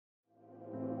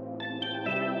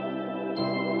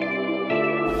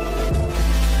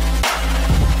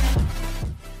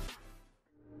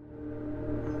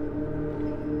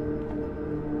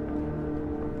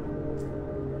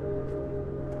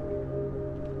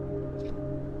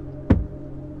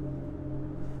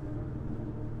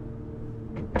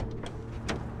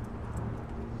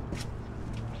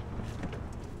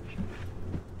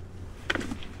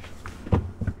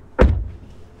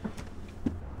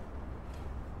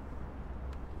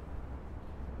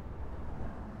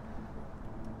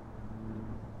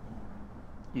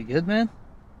You good, man?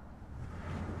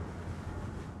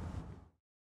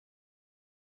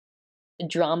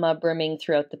 Drama brimming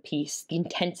throughout the piece, the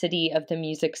intensity of the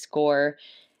music score,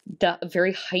 the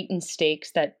very heightened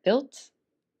stakes that built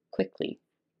quickly.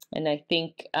 And I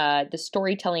think the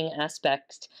storytelling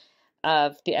aspect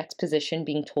of the exposition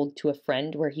being told to a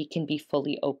friend where he can be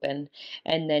fully open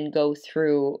and then go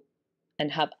through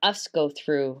and have us go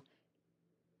through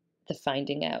the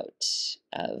finding out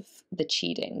of the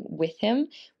cheating with him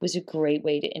was a great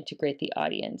way to integrate the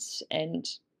audience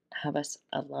and have us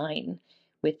align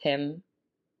with him,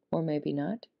 or maybe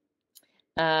not.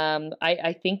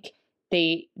 I think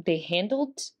they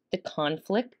handled the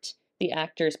conflict. The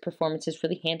actors' performances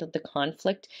really handled the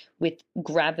conflict with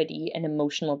gravity and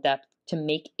emotional depth to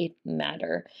make it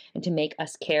matter and to make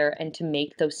us care and to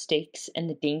make those stakes and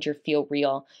the danger feel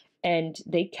real. And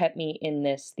they kept me in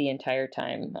this the entire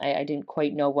time. I didn't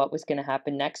quite know what was going to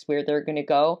happen next, where they're going to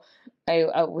go.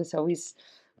 I was always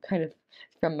kind of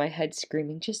from my head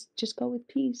screaming, just go with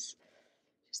peace.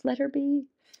 Just let her be.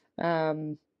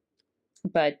 Um,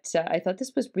 but I thought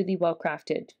this was really well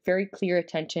crafted, very clear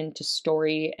attention to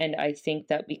story, and I think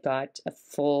that we got a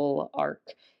full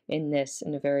arc in this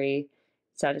and a very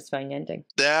satisfying ending.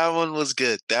 That one was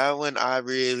good. That one I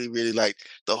really, really liked.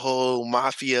 The whole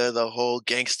mafia, the whole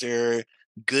gangster,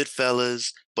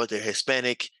 Goodfellas, but they're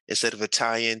Hispanic instead of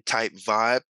Italian type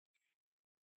vibe.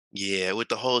 Yeah, with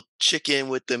the whole chicken,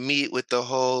 with the meat, with the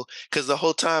whole, because the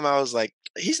whole time I was like,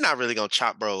 he's not really gonna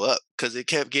chop bro up, because it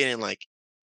kept getting like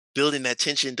building that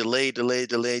tension, delay,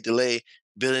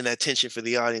 building that tension for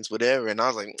the audience, whatever. And I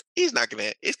was like, he's not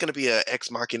gonna, it's gonna be a ex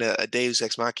machina, a Deus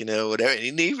ex machina, or whatever.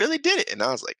 And he really did it. And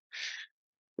I was like,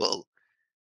 well,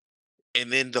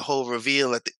 and then the whole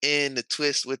reveal at the end, the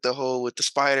twist with the whole with the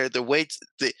spider, the weights.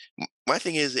 My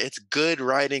thing is, it's good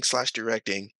writing slash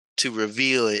directing to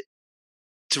reveal it,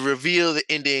 to reveal the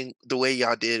ending the way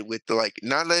y'all did with the like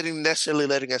not necessarily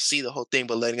letting us see the whole thing,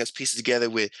 but letting us piece it together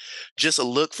with just a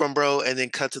look from bro and then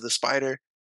cut to the spider.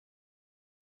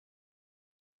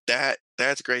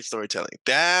 That's great storytelling.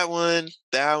 That one,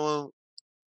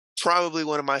 probably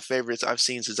one of my favorites I've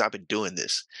seen since I've been doing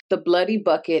this. The bloody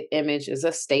bucket image is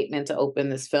a statement to open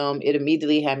this film. It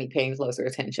immediately had me paying closer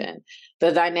attention.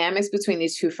 The dynamics between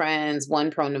these two friends, one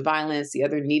prone to violence, the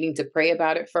other needing to pray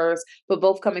about it first, but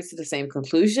both coming to the same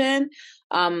conclusion.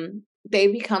 They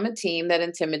become a team that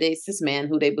intimidates this man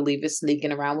who they believe is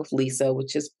sneaking around with Lisa,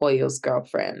 which is Pollo's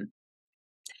girlfriend.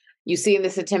 You see in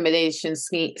this intimidation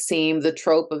scene the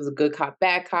trope of the good cop,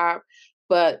 bad cop,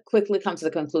 but quickly come to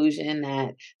the conclusion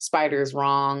that Spider is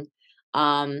wrong.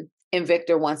 And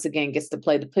Victor once again gets to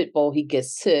play the pit bull. He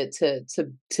gets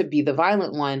to be the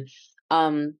violent one,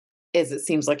 as it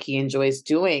seems like he enjoys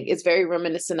doing. It's very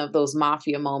reminiscent of those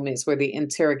mafia moments where they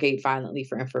interrogate violently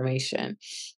for information.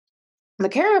 The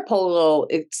character Polo,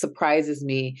 it surprises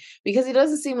me because he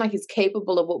doesn't seem like he's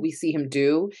capable of what we see him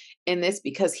do in this,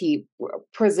 because he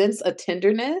presents a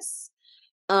tenderness.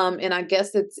 And I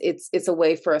guess it's a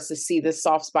way for us to see the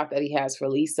soft spot that he has for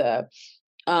Lisa.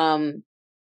 And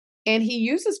he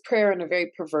uses prayer in a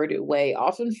very perverted way,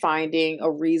 often finding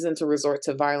a reason to resort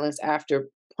to violence after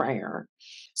prayer.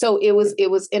 So it was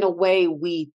in a way,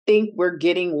 we think we're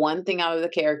getting one thing out of the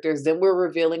characters, then we're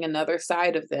revealing another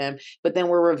side of them, but then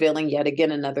we're revealing yet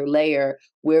again another layer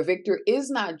where Victor is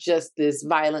not just this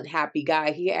violent, happy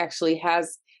guy. He actually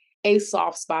has a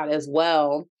soft spot as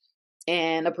well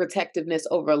and a protectiveness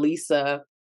over Lisa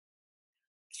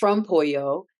from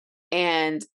Pollo.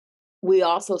 And we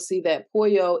also see that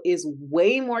Pollo is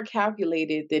way more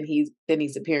calculated than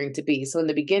he's appearing to be. So in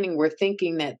the beginning, we're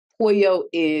thinking that Pollo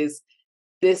is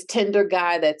this tender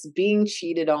guy that's being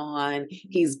cheated on.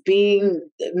 He's being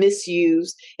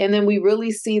misused. And then we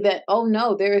really see that, oh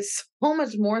no, there is so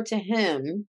much more to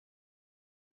him,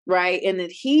 right? And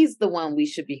that he's the one we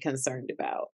should be concerned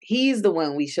about. He's the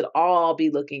one we should all be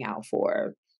looking out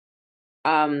for.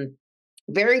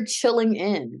 Very chilling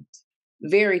end.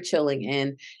 Very chilling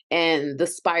end. And the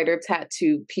spider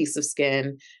tattoo piece of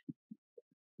skin,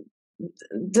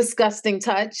 disgusting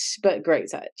touch, but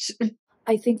great touch.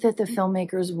 I think that the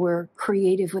filmmakers were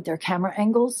creative with their camera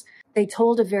angles. They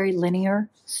told a very linear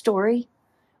story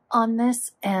on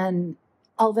this. And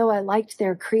although I liked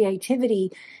their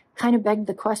creativity, kind of begged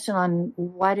the question on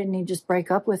why didn't he just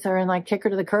break up with her and like kick her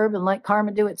to the curb and let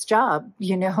karma do its job,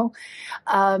 you know?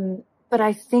 But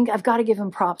I think I've got to give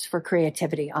him props for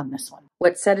creativity on this one.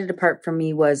 What set it apart for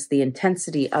me was the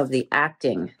intensity of the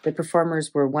acting. The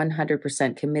performers were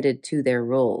 100% committed to their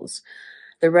roles.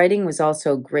 The writing was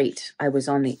also great. I was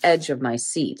on the edge of my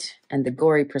seat, and the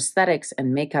gory prosthetics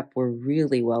and makeup were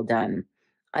really well done.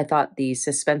 I thought the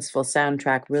suspenseful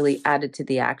soundtrack really added to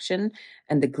the action,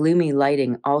 and the gloomy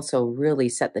lighting also really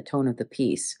set the tone of the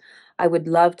piece. I would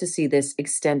love to see this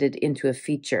extended into a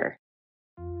feature.